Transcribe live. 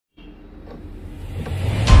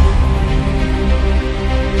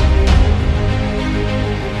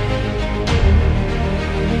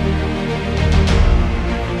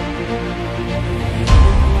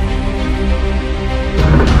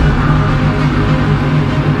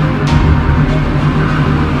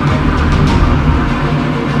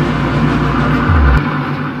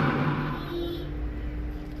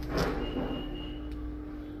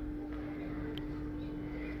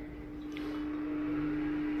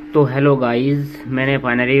तो hello guys, मैंने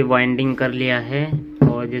finally winding कर लिया है।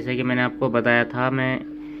 और जैसे कि मैंने आपको बताया था, मैं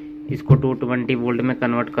इसको 220 वोल्ट में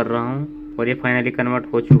कन्वर्ट कर रहा हूँ और ये फाइनली कन्वर्ट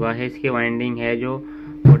हो चुका है। इसकी वाइंडिंग है जो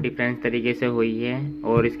वो डिफरेंस तरीके से हुई है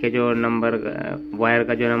और इसके जो नंबर, वायर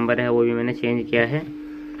का जो नंबर है वो भी मैंने चेंज किया है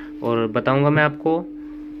और बताऊँगा मैं आपको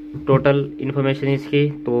टोटल इन्फॉर्मेशन इसकी।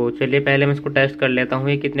 तो चलिए पहले मैं इसको टेस्ट कर लेता हूँ,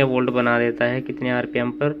 ये कितने वोल्ट बना देता है, कितने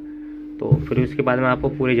आरपीएम पर। तो फिर उसके बाद मैं आपको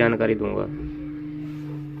पूरी जानकारी दूंगा।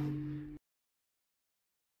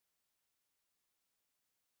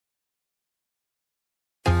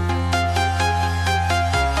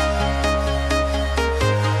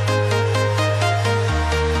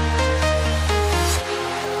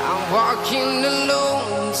 Walking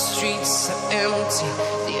alone, the streets are empty.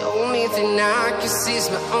 The only thing I can see is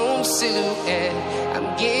my own silhouette. I'm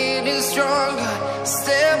getting stronger,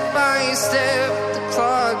 step by step. The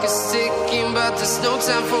clock is ticking, but there's no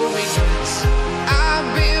time for regrets. I've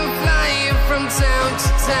been flying from town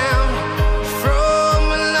to town, from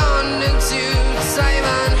London to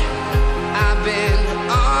Taiwan. I've been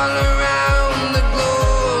all around the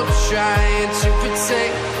globe, trying to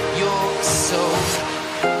protect your soul.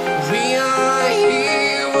 We are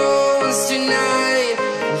heroes tonight.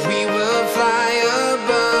 We will fly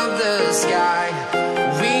above the sky.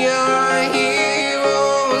 We are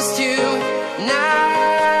heroes tonight.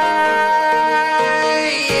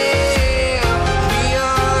 Yeah. We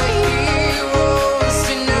are heroes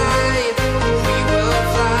tonight. We will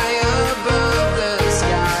fly above the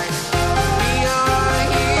sky. We are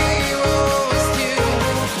heroes tonight.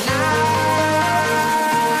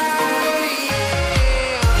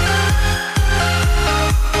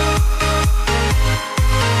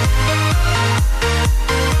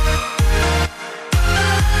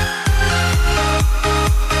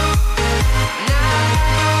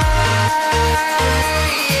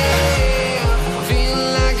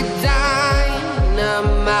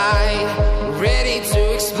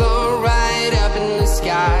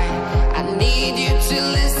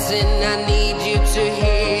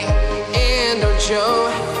 Show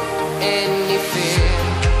any fear.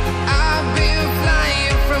 I've been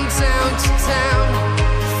flying from town to town,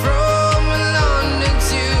 from London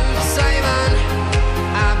to Taiwan.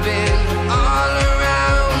 I've been all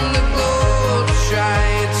around the globe,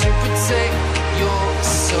 trying to protect your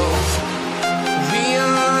soul. We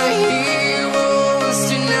are heroes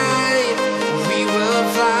tonight. We will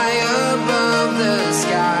fly above the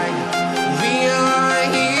sky. We are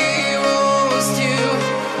heroes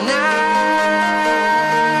tonight.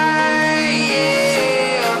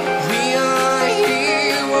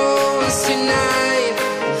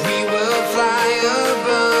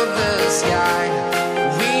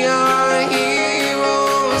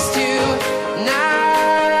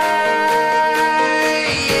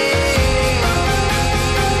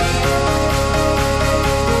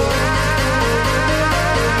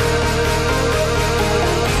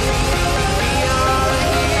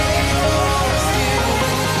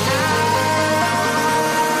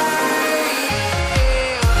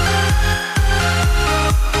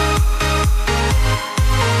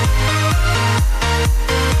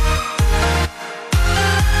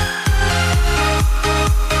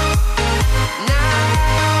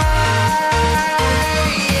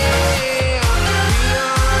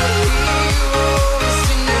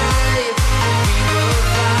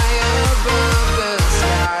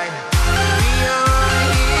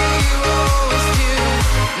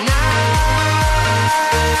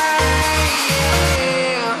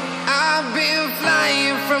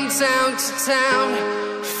 Town to town,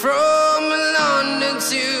 from London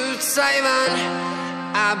to Taiwan.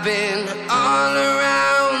 I've been all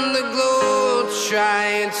around the globe,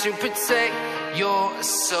 trying to protect your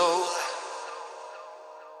soul.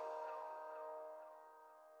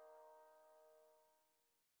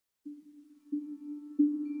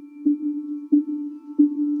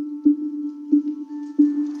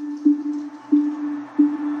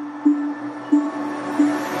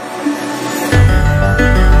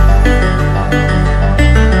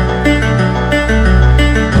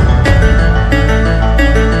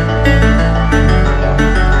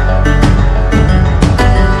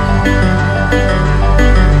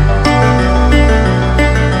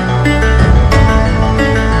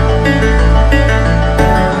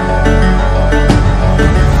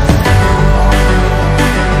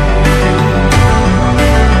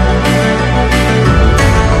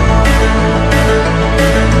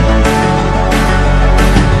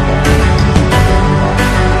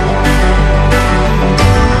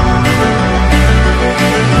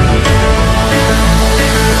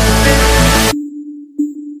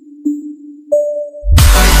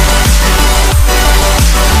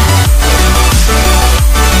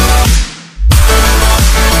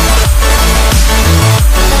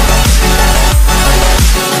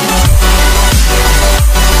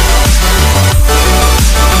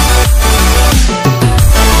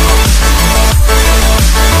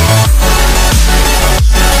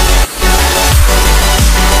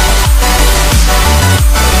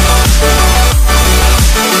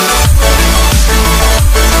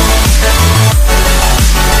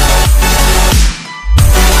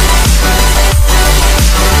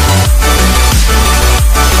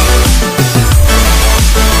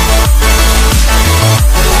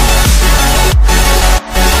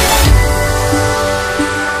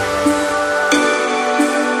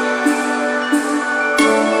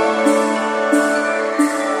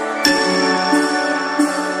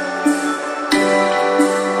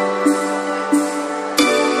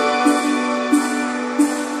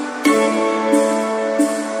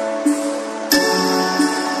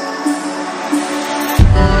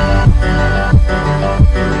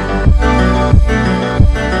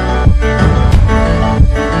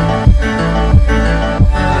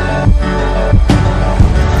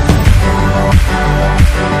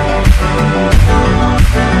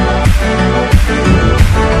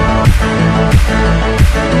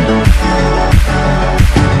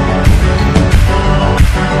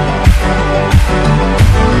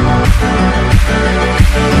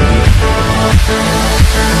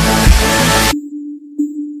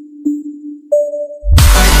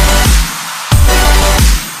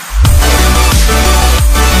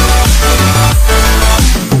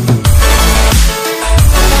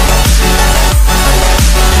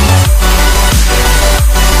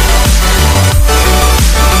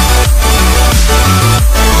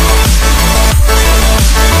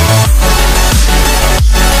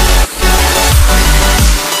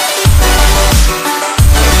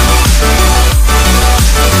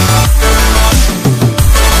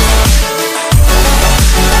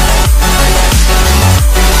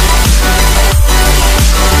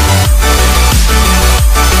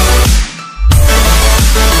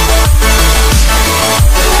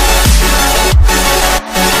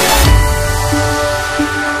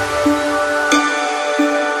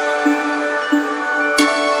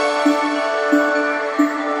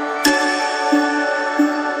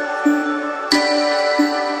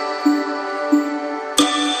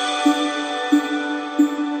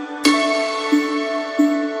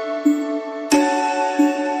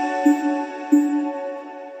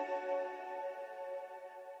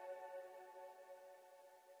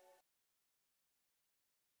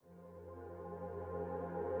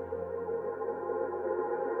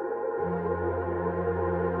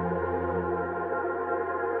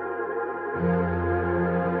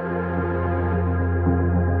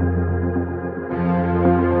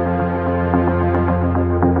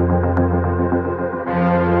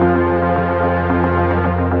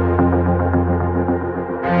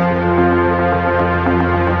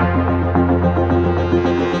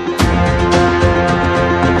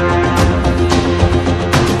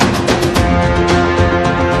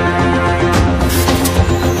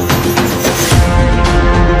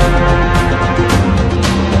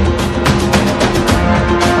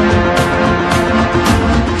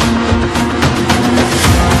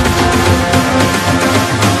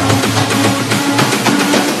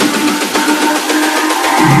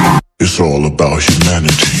 about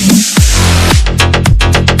humanity.